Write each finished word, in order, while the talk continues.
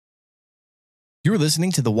You're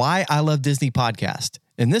listening to the Why I Love Disney podcast.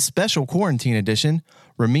 In this special quarantine edition,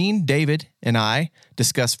 Ramin, David, and I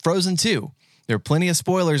discuss Frozen 2. There are plenty of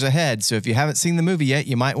spoilers ahead, so if you haven't seen the movie yet,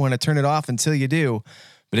 you might want to turn it off until you do.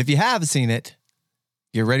 But if you have seen it,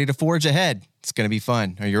 you're ready to forge ahead. It's going to be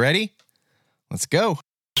fun. Are you ready? Let's go.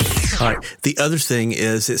 All right. The other thing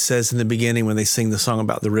is, it says in the beginning when they sing the song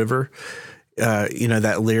about the river,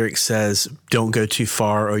 that lyric says, "Don't go too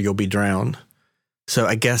far or you'll be drowned." So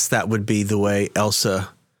I guess that would be the way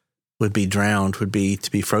Elsa would be drowned, would be to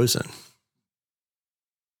be frozen.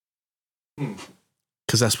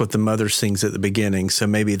 Because that's what the mother sings at the beginning. So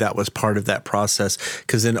maybe that was part of that process.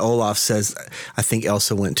 Because then Olaf says, I think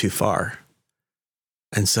Elsa went too far.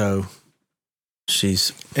 And so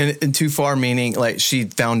she's... And too far meaning like she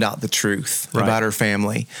found out the truth about her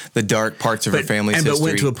family, the dark parts of her family's history. But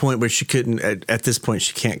went to a point where she couldn't, at this point,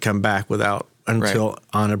 she can't come back until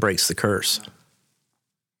Anna breaks the curse.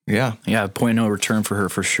 Yeah, point of no return for her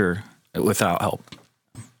for sure, without help.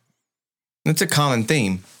 It's a common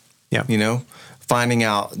theme. Yeah. Finding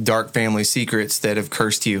out dark family secrets that have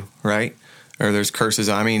cursed you, right? Or there's curses.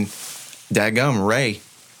 I mean, dadgum, Rey,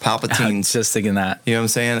 Palpatine's. Just thinking that. You know what I'm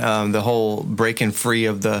saying? The whole breaking free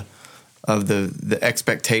of the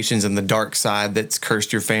expectations and the dark side that's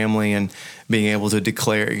cursed your family, and being able to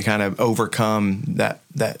declare, kind of overcome that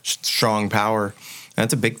strong power.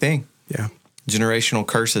 That's a big thing. Yeah. Generational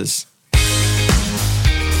curses.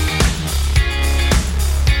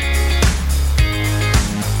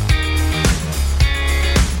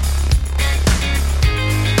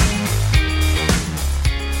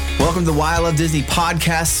 Welcome to the Why I Love Disney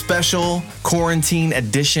podcast special quarantine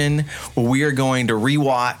edition, where we are going to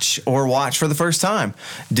rewatch or watch for the first time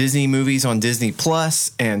Disney movies on Disney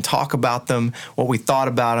Plus and talk about them, what we thought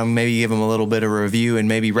about them, maybe give them a little bit of a review, and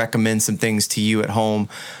maybe recommend some things to you at home.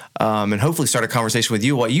 And hopefully start a conversation with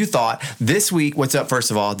you, what you thought this week. What's up,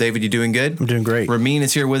 first of all? David, you doing good? I'm doing great. Ramin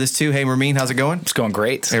is here with us too. Hey, Ramin, how's it going? It's going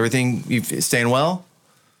great. Everything, you staying well?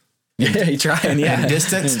 Yeah, you trying? Yeah,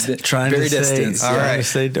 distanced. Trying very to distant. stay, All right, to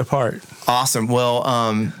stay apart. Awesome.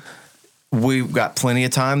 Well, we've got plenty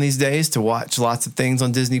of time these days to watch lots of things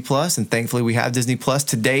on Disney Plus, and thankfully we have Disney Plus.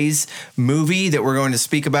 Today's movie that we're going to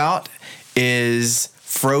speak about is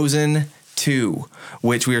Frozen 2,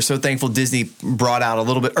 which we are so thankful Disney brought out a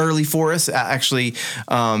little bit early for us. Actually,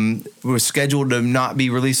 was scheduled to not be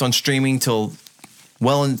released on streaming till in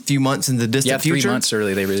a few months in the distant future. 3 months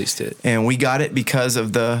early they released it. And we got it because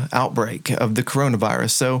of the outbreak of the coronavirus.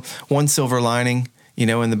 So one silver lining,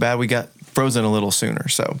 in the bad, we got Frozen a little sooner.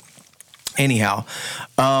 So anyhow,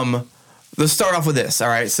 let's start off with this. All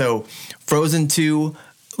right. So Frozen 2,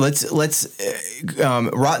 let's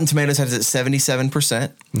Rotten Tomatoes has it at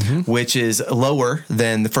 77%, which is lower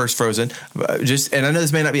than the first Frozen. And I know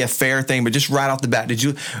this may not be a fair thing, but just right off the bat, did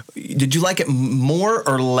you like it more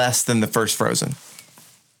or less than the first Frozen?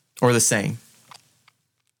 Or the same?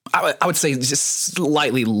 I would say just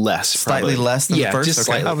slightly less. Slightly less than the first? Just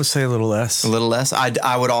slightly. I would say a little less. A little less?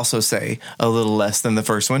 I would also say a little less than the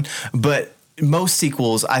first one. But most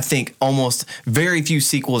sequels, I think very few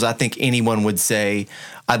sequels, I think anyone would say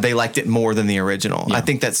they liked it more than the original. Yeah. I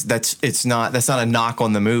think that's not a knock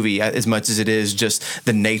on the movie as much as it is just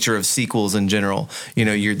the nature of sequels in general.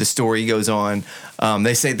 The story goes on.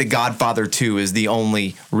 They say The Godfather 2 is the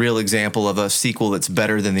only real example of a sequel that's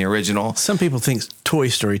better than the original. Some people think Toy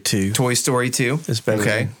Story 2. Toy Story 2 is better.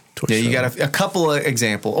 Okay. Than Toy Story. You got a couple of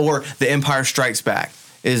examples. Or The Empire Strikes Back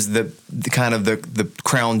is the kind of the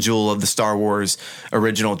crown jewel of the Star Wars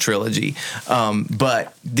original trilogy.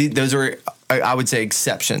 But those are, I would say,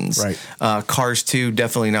 exceptions. Right. Cars 2,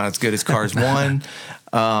 definitely not as good as Cars 1.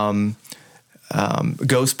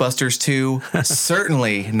 Ghostbusters 2,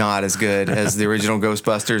 certainly not as good as the original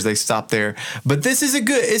Ghostbusters. They stopped there. But this is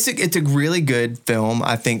it's a really good film.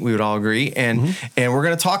 I think we would all agree. And we're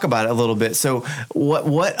going to talk about it a little bit. So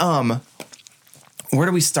where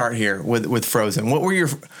do we start here with Frozen? What were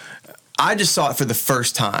I just saw it for the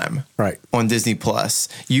first time, right, on Disney Plus.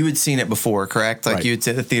 You had seen it before, correct? Like you had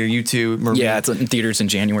said at the theater. You too. Yeah, it's in theaters in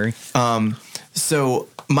January. So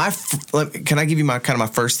can I give you my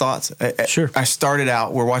first thoughts? Sure. I started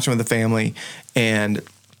out. We're watching with the family, and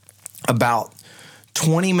about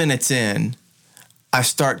 20 minutes in, I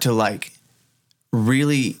start to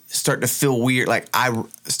really start to feel weird. Like I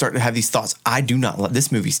start to have these thoughts. I do not like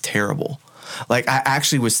this movie's terrible. Like I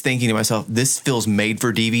actually was thinking to myself, this feels made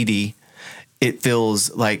for DVD. It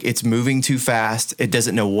feels like it's moving too fast. It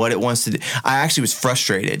doesn't know what it wants to do. I actually was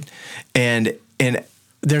frustrated. And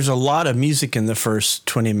there's a lot of music in the first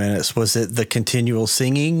 20 minutes. Was it the continual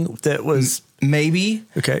singing that was? Maybe.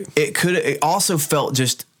 Okay. It also felt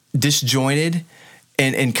just disjointed.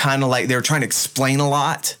 and kind of like they were trying to explain a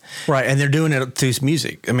lot. Right, and they're doing it through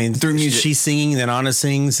music. I mean, through music. She's singing, then Anna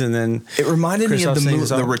sings, and then it reminded me of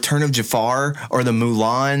Christoph the Return of Jafar or the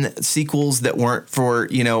Mulan sequels that weren't for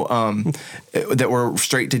that were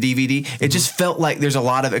straight to DVD. It just felt like there's a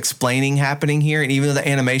lot of explaining happening here, and even though the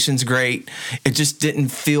animation's great, it just didn't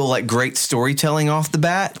feel like great storytelling off the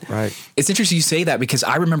bat. Right. It's interesting you say that because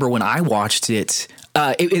I remember when I watched it.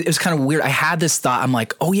 It was kind of weird. I had this thought. I'm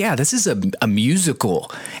like, oh yeah, this is a musical.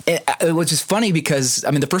 It was just funny because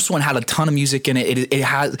I mean, the first one had a ton of music in it. It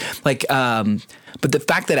has like, but the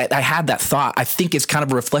fact that I had that thought, I think it's kind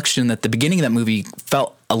of a reflection that the beginning of that movie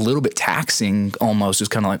felt a little bit taxing. Almost, it was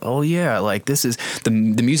kind of like, oh yeah, like this is the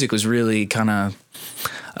music was really kind of.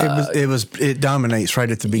 It dominates right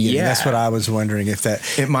at the beginning. Yeah. That's what I was wondering if that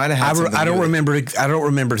it might have. I don't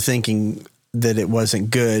remember thinking that it wasn't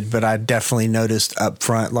good, but I definitely noticed up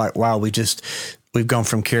front, like, wow, we've gone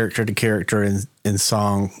from character to character in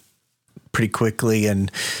song pretty quickly,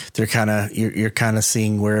 and they're you're kind of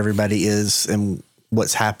seeing where everybody is and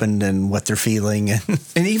what's happened and what they're feeling,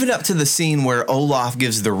 and even up to the scene where Olaf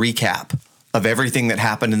gives the recap of everything that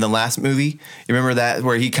happened in the last movie. You remember that,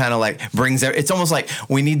 where he kind of like brings it's almost like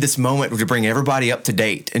we need this moment to bring everybody up to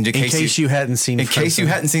date. And in case you hadn't seen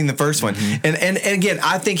the first one. And again,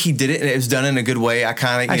 I think he did it and it was done in a good way. I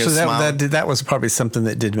kind of smiled. That was probably something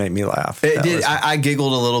that did make me laugh. It did. I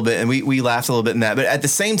giggled a little bit and we laughed a little bit in that. But at the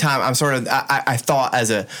same time, I'm sort of, I thought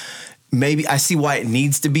maybe I see why it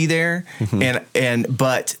needs to be there.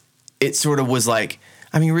 But it sort of was like,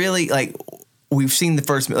 I mean, really, like, we've seen the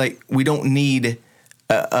first, like, we don't need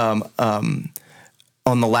on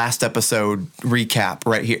the last episode recap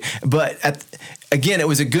right here. But again, it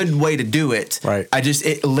was a good way to do it. Right.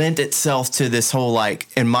 It lent itself to this whole, like,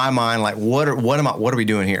 in my mind, like, what are we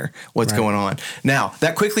doing here? What's going on? Now,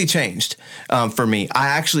 that quickly changed for me. I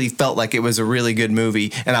actually felt like it was a really good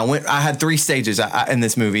movie, and I had 3 stages in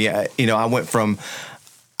this movie. I went from,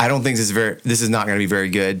 I don't think this is not going to be very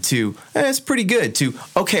good, to it's pretty good, to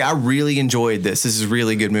okay, I really enjoyed this. This is a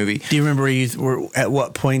really good movie. Do you remember at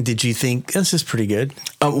what point did you think this is pretty good?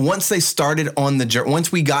 Once they started on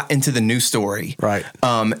once we got into the new story, right?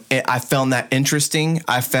 I found that interesting.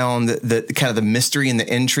 I found that kind of the mystery and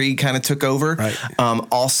the intrigue kind of took over. Right.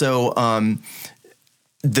 Also,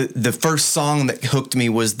 the first song that hooked me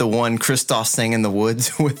was the one Christoph sang in the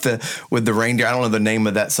woods with the reindeer. I don't know the name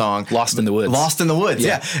of that song. Lost in the Woods. Lost in the Woods.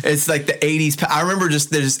 Yeah. It's like the 80s. I remember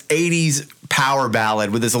just this 80s power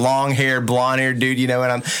ballad with this long-haired, blonde-haired dude,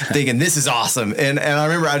 and I'm thinking, this is awesome. And I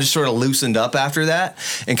remember I just sort of loosened up after that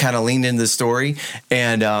and kind of leaned into the story.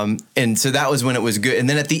 And so that was when it was good. And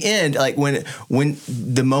then at the end, like when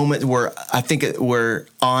the moment where where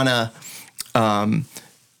Anna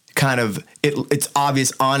kind of it's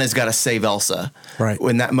obvious Anna's got to save Elsa. Right.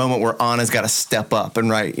 When that moment where Anna's got to step up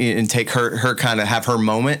and take her kind of have her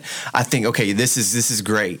moment, I think, okay, this is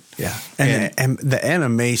great. Yeah. And the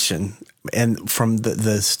animation, and from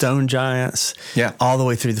the stone giants, all the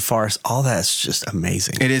way through the forest, all that's just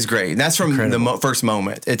amazing. It is great. And that's from the first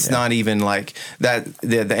moment. It's not even like that.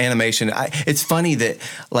 The animation. It's funny that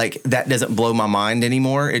like that doesn't blow my mind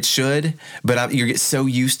anymore. It should, but you get so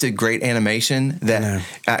used to great animation that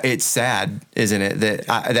it's sad, isn't it? That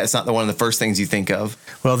that's not one of the first things you think of.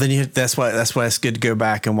 Well, then that's why it's good to go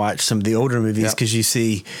back and watch some of the older movies, because you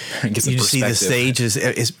see the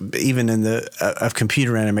stages, even in the of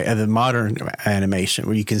computer animation, the modern animation,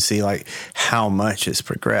 where you can see like how much it's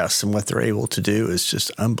progressed, and what they're able to do is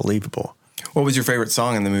just unbelievable. What was your favorite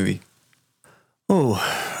song in the movie?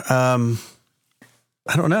 I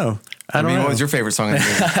don't know. I mean, what was your favorite song in the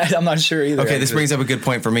movie? I'm not sure either. Okay, this brings up a good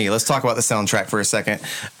point for me. Let's talk about the soundtrack for a second.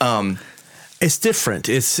 It's different.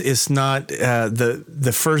 It's not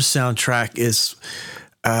the first soundtrack is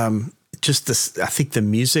just this. I think the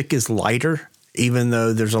music is lighter, even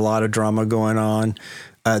though there's a lot of drama going on.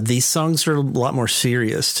 These songs are a lot more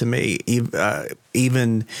serious to me,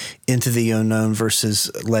 even Into the Unknown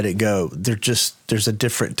versus Let It Go. There's a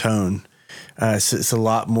different tone. It's a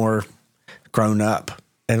lot more grown up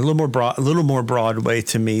and a little more Broadway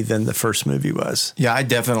to me than the first movie was. Yeah, I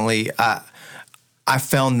definitely I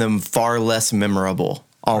found them far less memorable,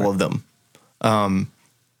 all of them.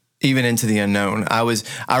 Even Into the Unknown.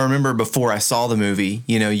 I remember before I saw the movie,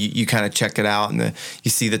 you kind of check it out and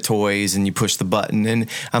you see the toys and you push the button, and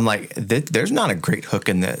I'm like, there's not a great hook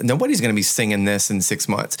in that. Nobody's going to be singing this in 6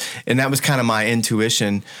 months. And that was kind of my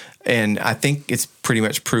intuition. And I think it's pretty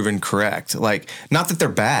much proven correct. Like, not that they're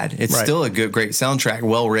bad. It's still a great soundtrack,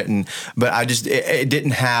 well written, but it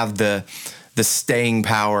didn't have the staying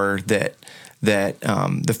power that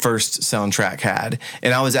the first soundtrack had.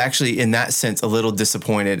 And I was actually, in that sense, a little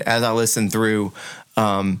disappointed as I listened through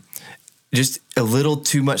Just a little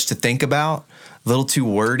too much to think about, a little too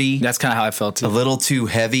wordy. That's kind of how I felt too. A little too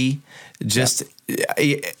heavy. Just,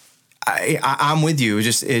 I'm with you. It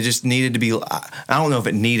just needed to be. I don't know if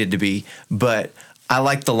it needed to be, but I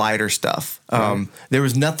like the lighter stuff. There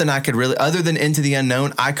was nothing I could really, other than Into the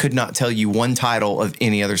Unknown, I could not tell you one title of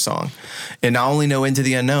any other song. And I only know Into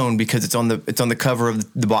the Unknown because it's on the cover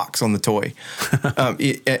of the box on the toy.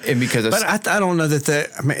 And because but I don't know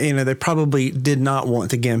that they probably did not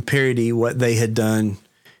want to again parody what they had done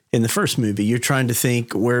in the first movie. You're trying to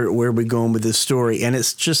think where are we going with this story, and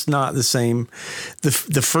it's just not the same. The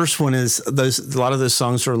first one is a lot of those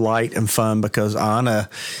songs are light and fun because Anna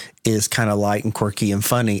is kind of light and quirky and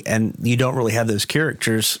funny, and you don't really have those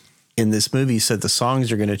characters in this movie, so the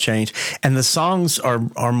songs are going to change, and the songs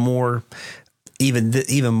are more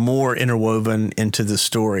even more interwoven into the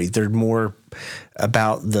story. They're more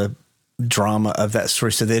about the drama of that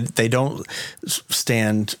story, so they don't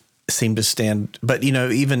seem to stand. But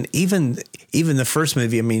even the first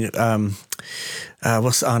movie, I mean,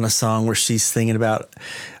 what's on a song where she's thinking about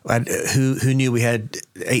who knew we had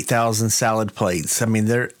 8,000 salad plates. I mean,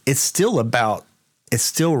 it's still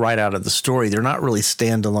right out of the story. They're not really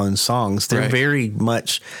standalone songs. They're very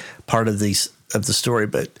much part of the story,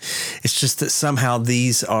 but it's just that somehow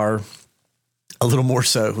these are a little more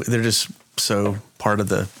so. They're just so part of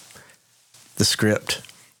the script.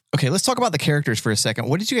 Okay, let's talk about the characters for a second.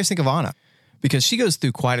 What did you guys think of Anna? Because she goes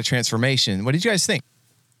through quite a transformation. What did you guys think?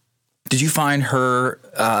 Did you find her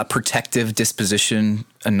protective disposition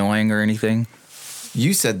annoying or anything?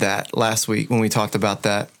 You said that last week when we talked about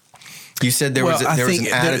that. You said there was an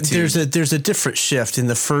attitude. There's a different shift. In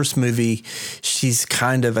the first movie, she's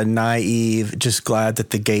kind of a naive, just glad that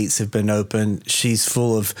the gates have been opened. She's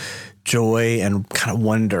full of joy and kind of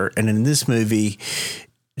wonder. And in this movie,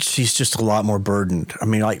 she's just a lot more burdened. I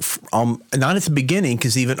mean, like, not at the beginning,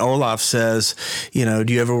 because even Olaf says, do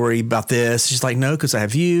you ever worry about this? She's like, no, because I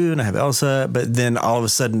have you and I have Elsa. But then all of a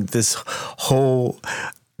sudden, this whole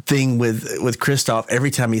thing with Kristoff, every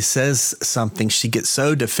time he says something, she gets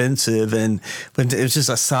so defensive. And when it was just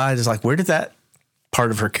a side, it's like, where did that part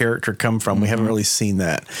of her character come from? We haven't really seen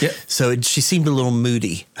that. Yeah. So she seemed a little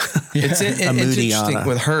moody. It's interesting Anna.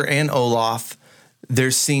 With her and Olaf, there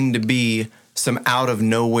seemed to be some out of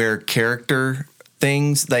nowhere character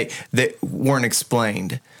things that weren't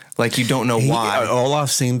explained. Like, you don't know why.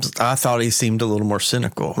 Olaf I thought he seemed a little more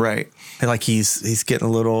cynical. Right. Like he's getting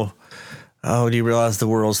a little, do you realize the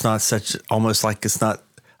world's not almost like it's not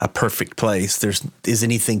a perfect place. Is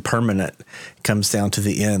anything permanent? It comes down to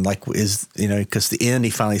the end. Like, because the end,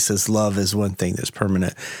 he finally says love is one thing that's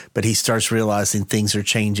permanent, but he starts realizing things are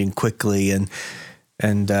changing quickly and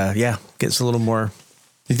gets a little more.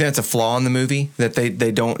 You think that's a flaw in the movie, that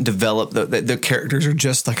they don't develop the characters are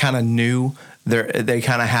just kind of new. They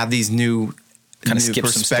kind of have these new kind of skip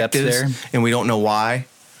some steps there, and we don't know why.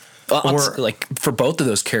 Or like for both of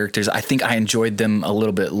those characters, I think I enjoyed them a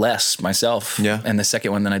little bit less myself. Yeah. And the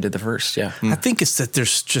second one than I did the first. Yeah. I think it's that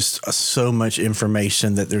there's just so much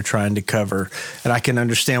information that they're trying to cover, and I can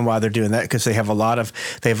understand why they're doing that, because they have a lot of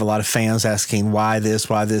fans asking why this,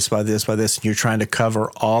 and you're trying to cover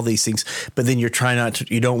all these things, but then you're trying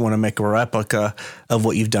you don't want to make a replica of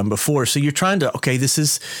what you've done before. So you're trying to,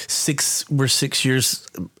 we're 6 years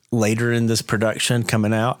later in this production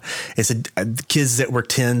coming out. It's kids that were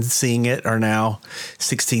 10 seeing it are now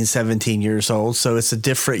 16, 17 years old. So it's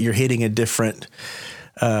you're hitting a different,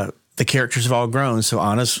 the characters have all grown. So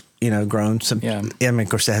Anna's, grown some, I mean, of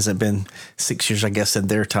course it hasn't been 6 years, I guess, in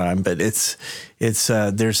their time, but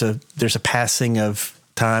there's a passing of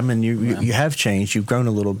time, and you have changed. You've grown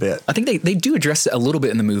a little bit. I think they do address it a little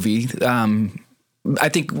bit in the movie. I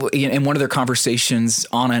think in one of their conversations,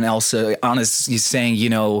 Anna and Elsa, Anna's saying,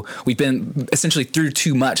 we've been essentially through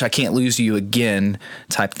too much. I can't lose you again,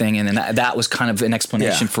 type thing. And then that was kind of an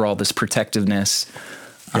explanation for all this protectiveness.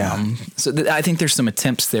 Yeah. I think there's some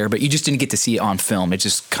attempts there, but you just didn't get to see it on film. It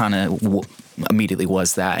just kind of immediately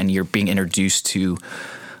was that. And you're being introduced to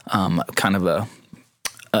kind of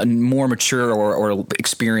a more mature or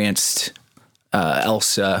experienced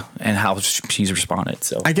Elsa and how she's responded.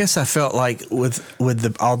 So I guess I felt like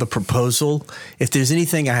with all the proposal, if there's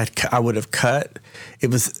anything I would have cut, it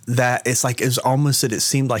was that it was almost that it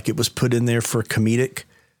seemed like it was put in there for comedic.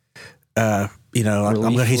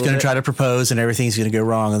 He's going to try to propose and everything's going to go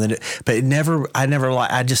wrong, and then it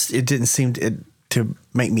didn't seem to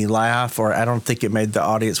make me laugh, or I don't think it made the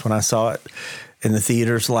audience when I saw it in the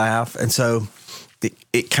theaters laugh, and so.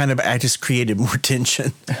 I just created more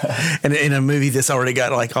tension. And in a movie that's already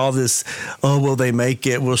got like all this, will they make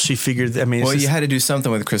it? Will she figure? You had to do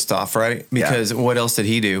something with Kristoff, right? Because what else did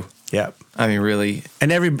he do? Yep. I mean, really.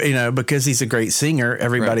 And because he's a great singer,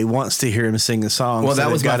 everybody wants to hear him sing a song. Well, so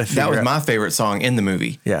that was my my favorite song in the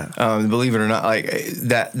movie. Yeah. Believe it or not, like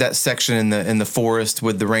that section in the forest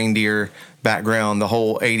with the reindeer background, the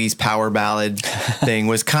whole '80s power ballad thing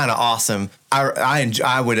was kind of awesome. I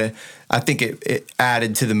think it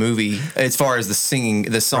added to the movie as far as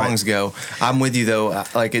the songs go. I'm with you though.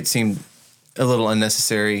 Like it seemed a little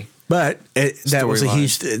unnecessary. But that was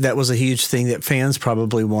a huge thing that fans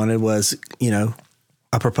probably wanted was,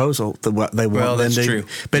 a proposal. What they want. Well, that's true.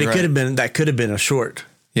 But that could have been a short.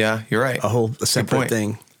 Yeah, you're right. A separate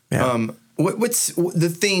thing. Yeah. What's the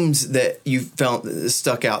themes that you felt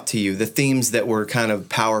stuck out to you? The themes that were kind of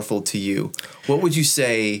powerful to you. What would you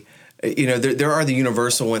say? There are the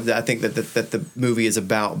universal ones that I think that the movie is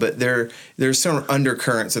about, but there's some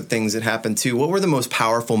undercurrents of things that happen too. What were the most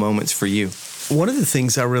powerful moments for you? One of the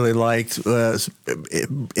things I really liked was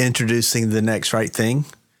introducing the next right thing.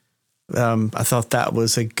 I thought that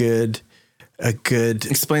was a good.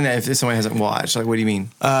 Explain that if somebody hasn't watched. Like, what do you mean?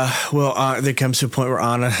 There comes to a point where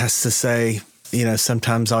Anna has to say,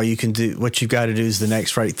 sometimes all you can do, what you've got to do is the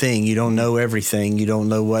next right thing. You don't know everything. You don't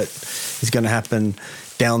know what is going to happen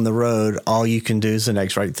down the road. All you can do is the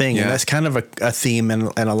next right thing. Yeah. And that's kind of a theme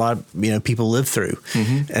and a lot of, people live through.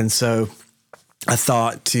 Mm-hmm. And so I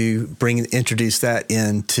thought to introduce that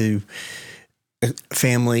into a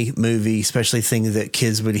family movie, especially things that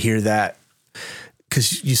kids would hear that,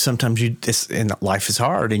 because and life is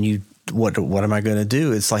hard, and what am I going to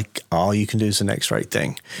do? It's like all you can do is the next right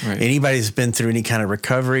thing. Right. Anybody who's been through any kind of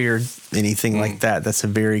recovery or anything like that, that's a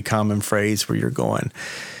very common phrase where you're going.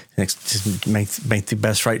 Just make the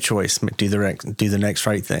best right choice. Do the next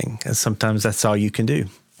right thing, and sometimes that's all you can do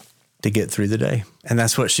to get through the day. And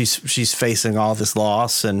that's what she's facing, all this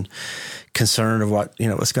loss and concern of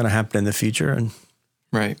what's going to happen in the future. And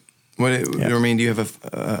right. Do you have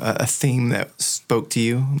a theme that spoke to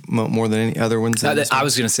you more than any other ones? I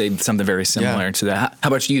was going to say something very similar to that. How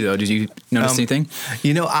about you though? Did you notice anything?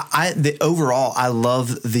 Overall, I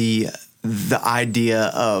love the idea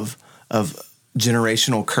of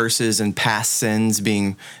generational curses and past sins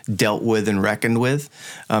being dealt with and reckoned with.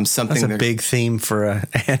 That's a big theme for a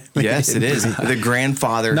animated Yes, it is. The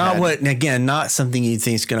grandfather. Not something you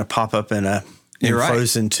think is going to pop up in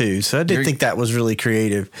Frozen 2. So I did think that was really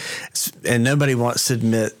creative. And nobody wants to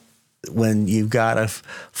admit when you've got a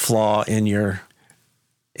flaw in your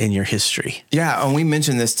history. Yeah, and we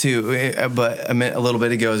mentioned this too, but a little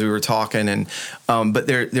bit ago as we were talking, and but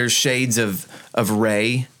there's shades of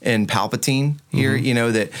Rey and Palpatine here.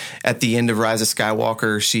 Mm-hmm. That at the end of Rise of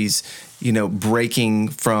Skywalker, she's breaking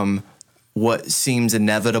from what seems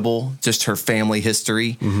inevitable, just her family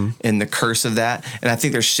history and the curse of that. And I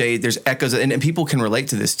think there's echoes, and people can relate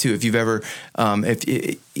to this too. If you've ever,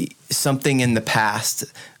 something in the past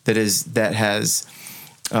that has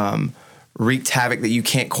wreaked havoc that you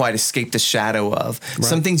can't quite escape the shadow of. Right.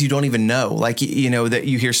 Some things you don't even know, like that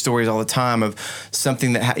you hear stories all the time of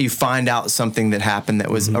something that you find out something that happened that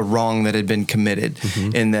was a wrong that had been committed,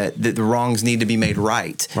 and that the wrongs need to be made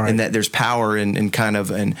right. And that there's power in kind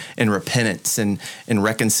of in repentance and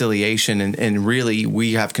reconciliation, and really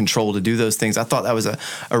we have control to do those things. I thought that was a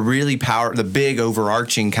really the big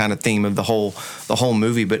overarching kind of theme of the whole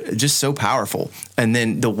movie, but just so powerful. And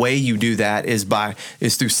then the way you do that is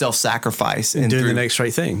through self-sacrifice and doing the next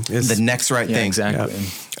right thing. The next right thing, exactly.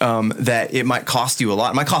 That it might cost you a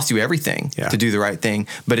lot. It might cost you everything to do the right thing,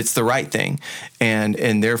 but it's the right thing,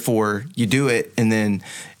 and therefore you do it, and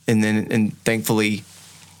thankfully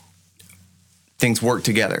things work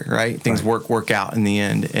together, right? Things work out in the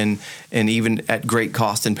end, and even at great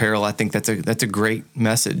cost and peril. I think that's a great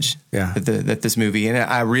message. Yeah. That this movie, and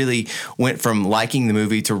I really went from liking the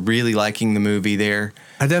movie to really liking the movie there.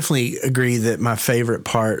 I definitely agree that my favorite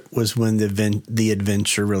part was when the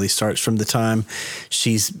adventure really starts, from the time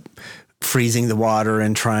she's freezing the water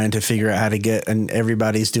and trying to figure out how to get, and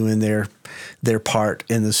everybody's doing their part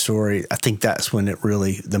in the story. I think that's when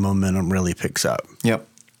the momentum really picks up. Yep,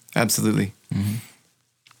 absolutely. Mm-hmm.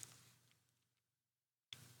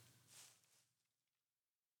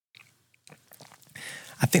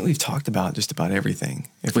 I think we've talked about just about everything.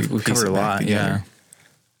 We've covered a lot, yeah.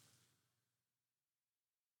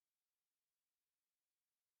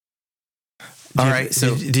 All right.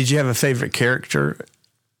 So, did you have a favorite character?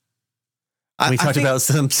 We talked about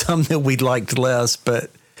some that we liked less, but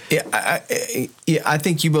I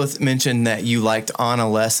think you both mentioned that you liked Anna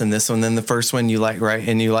less in this one than the first one. You liked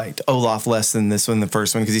and you liked Olaf less than this one, the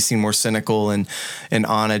first one, because he seemed more cynical, and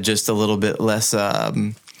Anna just a little bit less, a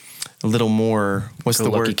little more. What's the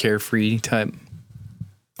word? Carefree type.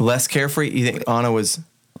 Less carefree. You think Anna was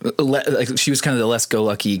like she was kind of the less go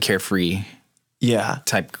lucky, carefree Yeah.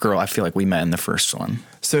 type girl. I feel like we met in the first one.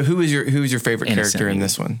 So who was your favorite Innocent, character in maybe.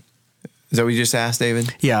 this one? Is that what you just asked,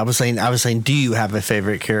 David? Yeah, I was saying, do you have a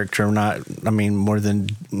favorite character? Not, I mean, more than,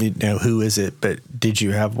 who is it, but did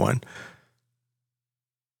you have one?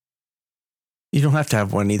 You don't have to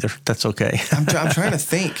have one either. That's okay. I'm trying to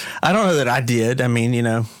think. I don't know that I did. I mean,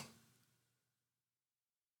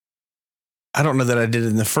 I don't know that I did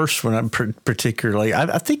in the first one particularly.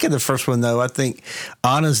 I think in the first one, though, I think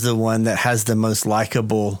Anna's the one that has the most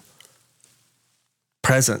likable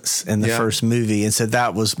presence in the first movie. And so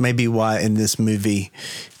that was maybe why in this movie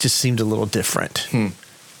it just seemed a little different.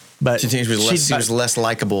 But She was less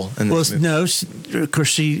likable in this movie. no, of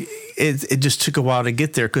course, it just took a while to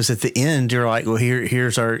get there because at the end, you're like, well,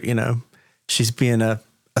 here's our, she's being a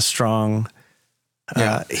strong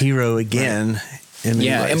hero again. In many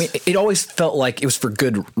ways. I mean, it always felt like it was for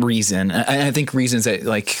good reason. And I think reasons that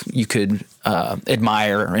like you could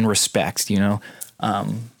admire and respect,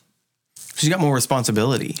 She's got more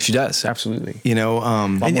responsibility. She does, absolutely. You know,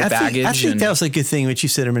 more I baggage. think that was a good thing, what you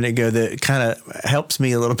said a minute ago, that kind of helps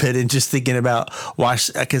me a little bit in just thinking about why,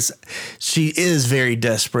 because she is very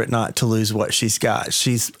desperate not to lose what she's got.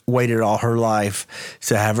 She's waited all her life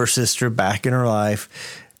to have her sister back in her life.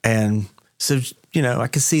 And so, I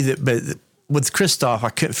can see that, but with Kristoff, I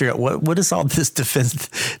couldn't figure out what is all this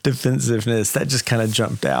defensiveness that just kind of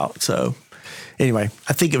jumped out. So anyway,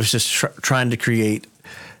 I think it was just trying to create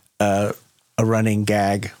a running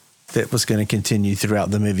gag that was going to continue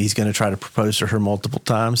throughout the movie. He's going to try to propose to her multiple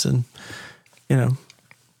times, and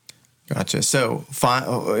Gotcha. So,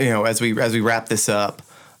 as we wrap this up,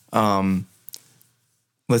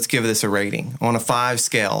 let's give this a rating on a 5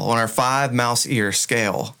 scale, on our 5 mouse ear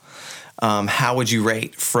scale. How would you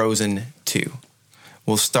rate Frozen 2?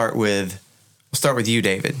 We'll start with you,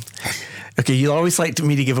 David. Okay, you always like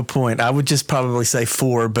me to give a point. I would just probably say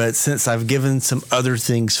 4, but since I've given some other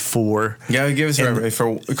things 4. Yeah, give us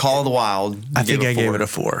for Call of the Wild. I think I gave it a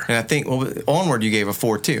 4. And I think Onward you gave a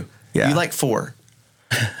 4 too. Yeah. You like 4.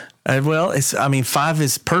 Well, 5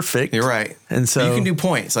 is perfect. You're right. And so you can do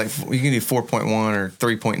points. Like you can do 4.1 or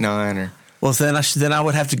 3.9 or. Well, then I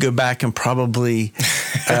would have to go back and probably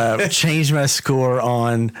change my score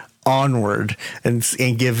on Onward and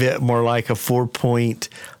give it more like a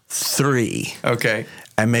 4.3. Okay.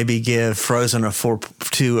 And maybe give Frozen a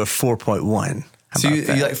 4.1. So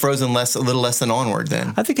you like Frozen a little less than Onward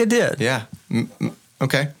then? I think I did. Yeah.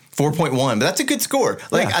 Okay. 4.1, but that's a good score.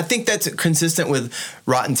 Like Yeah. I think that's consistent with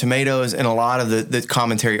Rotten Tomatoes and a lot of the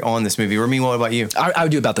commentary on this movie. Ramin, what about you? I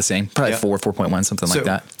would do about the same, probably Yeah. 4.1, something like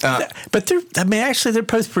that. But they're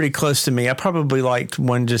both pretty close to me. I probably liked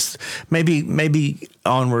one just maybe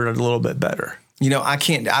Onward a little bit better. I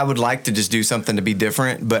can't. I would like to just do something to be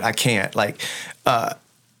different, but I can't. Like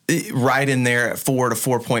right in there at 4 to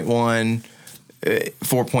 4.1.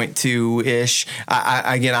 4.2 ish.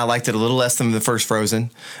 I liked it a little less than the first Frozen.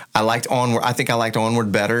 I liked Onward. I think I liked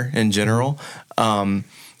Onward better in general.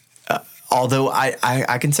 Although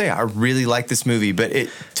I can say I really liked this movie, but it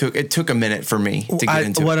took a minute for me to get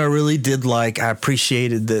into what it. I really did like, I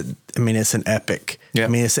appreciated that. I mean, it's an epic. Yeah. I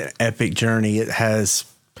mean, it's an epic journey.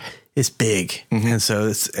 It's big. And so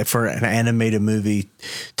it's for an animated movie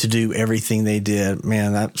to do everything they did,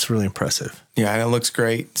 man, that's really impressive. Yeah, and it looks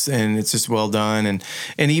great, and it's just well done, and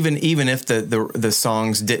even if the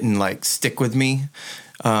songs didn't like stick with me,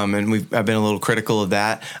 and I've been a little critical of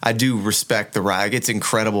that. I do respect the writing. It's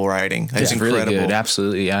incredible writing. It's incredible, really good.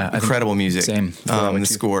 Absolutely, yeah. Incredible music. Same. The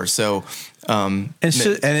score. So,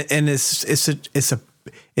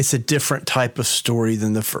 It's a different type of story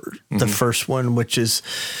than the first one, which is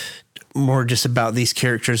more just about these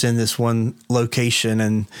characters in this one location,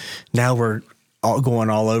 and now we're all going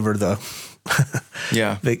all over the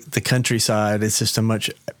countryside. It's just a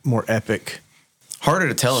much more epic, harder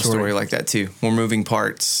to tell a story like that too. More moving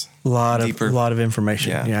parts, a lot deeper. of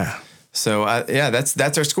information. Yeah. So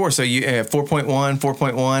that's our score. So you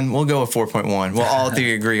 4.1. We'll go with 4.1. We'll all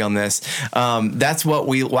three agree on this. That's why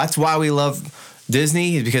we love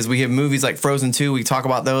Disney, because we have movies like Frozen 2. We talk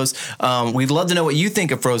about those. We'd love to know what you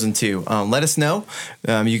think of Frozen 2. Let us know.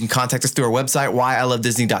 You can contact us through our website,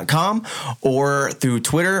 whyilovedisney.com, or through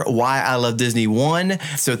Twitter,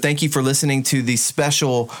 whyilovedisney1. So thank you for listening to the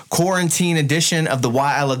special quarantine edition of the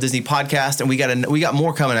Why I Love Disney podcast. And we got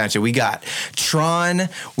more coming at you. We got Tron.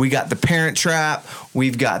 We got The Parent Trap.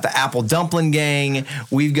 We've got The Apple Dumpling Gang.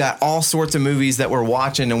 We've got all sorts of movies that we're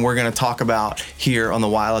watching and we're going to talk about here on the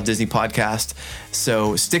Why I Love Disney podcast.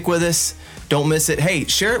 So stick with us. Don't miss it. Hey,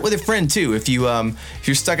 share it with a friend too. If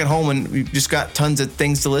you're stuck at home and you just got tons of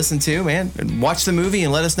things to listen to, man, watch the movie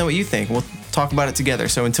and let us know what you think. We'll talk about it together.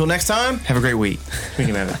 So until next time, have a great week. We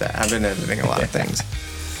can edit that. I've been editing a lot of things.